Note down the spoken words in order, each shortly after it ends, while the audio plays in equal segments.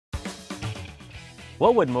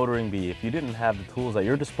What would motoring be if you didn't have the tools at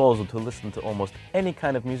your disposal to listen to almost any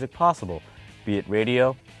kind of music possible, be it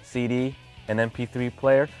radio, CD, an MP3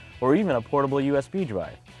 player, or even a portable USB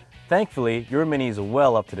drive? Thankfully, your Mini is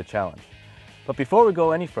well up to the challenge. But before we go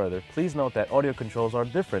any further, please note that audio controls are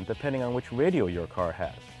different depending on which radio your car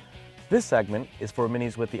has. This segment is for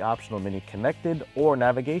Minis with the optional Mini Connected or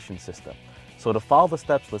Navigation System. So to follow the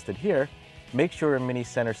steps listed here, make sure your Mini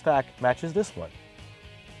center stack matches this one.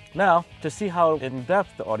 Now, to see how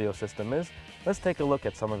in-depth the audio system is, let's take a look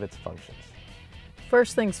at some of its functions.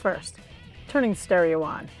 First things first, turning stereo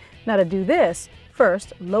on. Now to do this,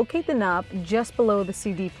 first locate the knob just below the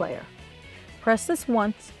CD player. Press this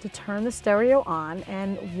once to turn the stereo on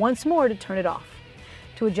and once more to turn it off.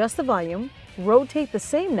 To adjust the volume, rotate the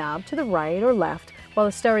same knob to the right or left while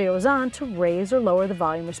the stereo is on to raise or lower the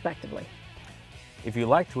volume respectively. If you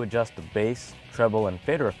like to adjust the bass, treble, and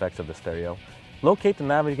fader effects of the stereo, locate the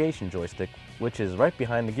navigation joystick, which is right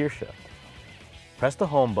behind the gear shift. Press the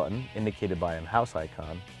home button, indicated by an house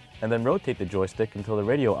icon, and then rotate the joystick until the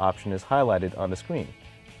radio option is highlighted on the screen.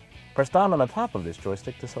 Press down on the top of this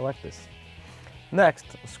joystick to select this. Next,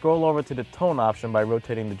 scroll over to the tone option by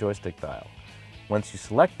rotating the joystick dial. Once you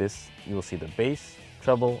select this, you will see the bass,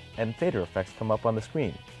 treble, and fader effects come up on the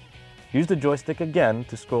screen. Use the joystick again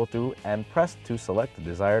to scroll through and press to select the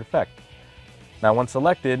desired effect. Now once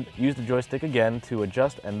selected, use the joystick again to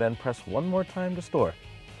adjust and then press one more time to store.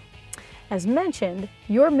 As mentioned,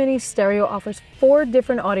 your Mini stereo offers 4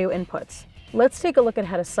 different audio inputs. Let's take a look at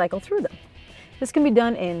how to cycle through them. This can be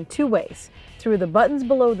done in 2 ways, through the buttons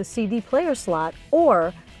below the CD player slot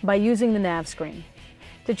or by using the nav screen.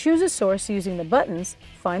 To choose a source using the buttons,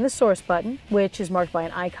 find the source button, which is marked by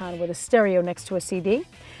an icon with a stereo next to a CD.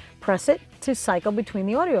 Press it to cycle between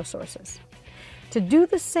the audio sources. To do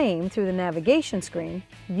the same through the navigation screen,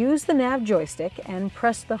 use the nav joystick and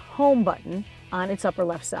press the home button on its upper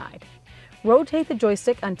left side. Rotate the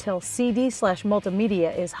joystick until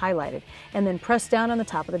CD/multimedia is highlighted and then press down on the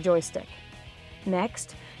top of the joystick.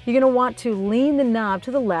 Next, you're going to want to lean the knob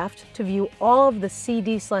to the left to view all of the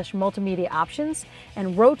CD/multimedia options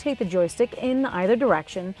and rotate the joystick in either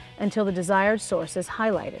direction until the desired source is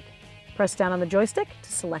highlighted. Press down on the joystick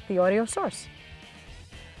to select the audio source.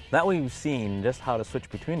 Now we've seen just how to switch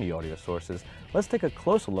between the audio sources, let's take a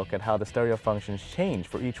closer look at how the stereo functions change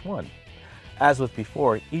for each one. As with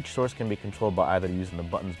before, each source can be controlled by either using the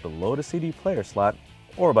buttons below the CD player slot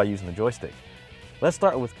or by using the joystick. Let's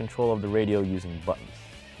start with control of the radio using buttons.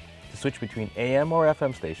 To switch between AM or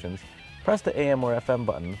FM stations, press the AM or FM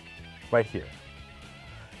button right here.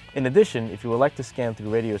 In addition, if you would like to scan through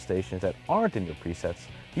radio stations that aren't in your presets,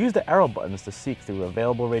 use the arrow buttons to seek through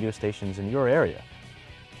available radio stations in your area.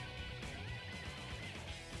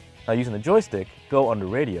 Now using the joystick, go under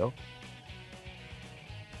Radio,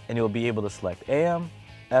 and you'll be able to select AM,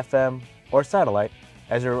 FM, or satellite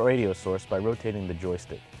as your radio source by rotating the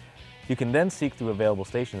joystick. You can then seek through available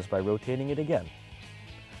stations by rotating it again.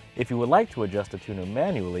 If you would like to adjust the tuner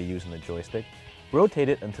manually using the joystick, rotate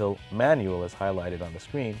it until Manual is highlighted on the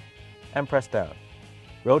screen and press down.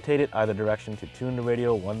 Rotate it either direction to tune the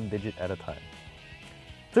radio 1 digit at a time.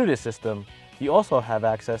 Through this system, you also have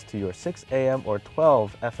access to your 6 AM or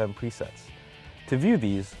 12 FM presets. To view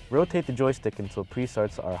these, rotate the joystick until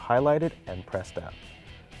presets are highlighted and press down.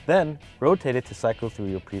 Then, rotate it to cycle through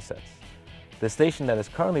your presets. The station that is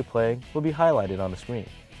currently playing will be highlighted on the screen.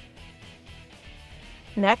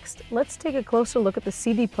 Next, let's take a closer look at the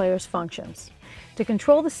CD player's functions. To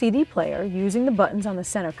control the CD player using the buttons on the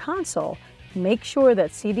center console, make sure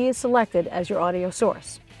that CD is selected as your audio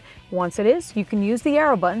source. Once it is, you can use the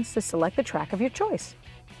arrow buttons to select the track of your choice.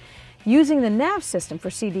 Using the nav system for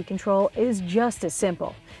CD control is just as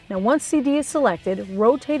simple. Now once CD is selected,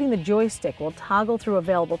 rotating the joystick will toggle through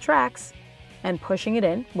available tracks, and pushing it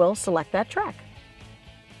in will select that track.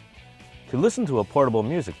 To listen to a portable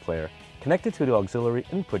music player, connect it to the auxiliary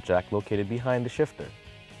input jack located behind the shifter.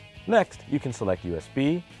 Next, you can select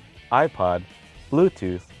USB, iPod,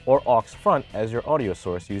 Bluetooth, or aux front as your audio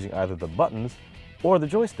source using either the buttons or the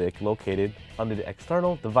joystick located under the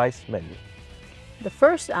external device menu. The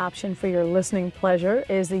first option for your listening pleasure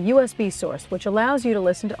is the USB source, which allows you to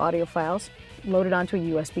listen to audio files loaded onto a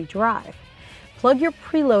USB drive. Plug your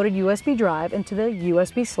preloaded USB drive into the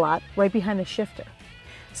USB slot right behind the shifter.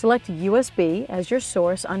 Select USB as your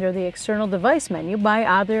source under the external device menu by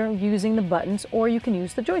either using the buttons or you can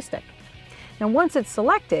use the joystick. Now once it's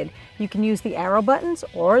selected, you can use the arrow buttons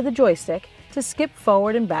or the joystick to skip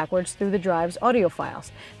forward and backwards through the drive's audio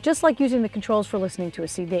files, just like using the controls for listening to a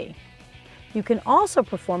CD. You can also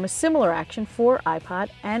perform a similar action for iPod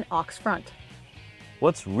and aux front.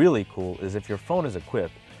 What's really cool is if your phone is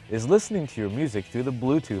equipped, is listening to your music through the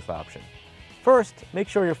Bluetooth option. First, make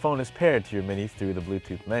sure your phone is paired to your Mini through the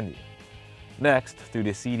Bluetooth menu. Next, through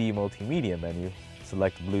the CD Multimedia menu,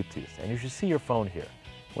 select Bluetooth, and you should see your phone here.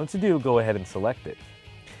 Once you do, go ahead and select it.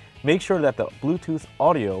 Make sure that the Bluetooth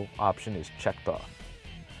audio option is checked off.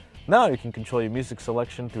 Now you can control your music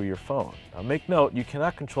selection through your phone. Now make note, you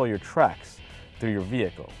cannot control your tracks through your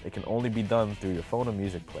vehicle. It can only be done through your phone or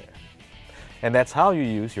music player. And that's how you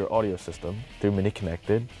use your audio system through Mini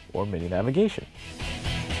Connected or Mini Navigation.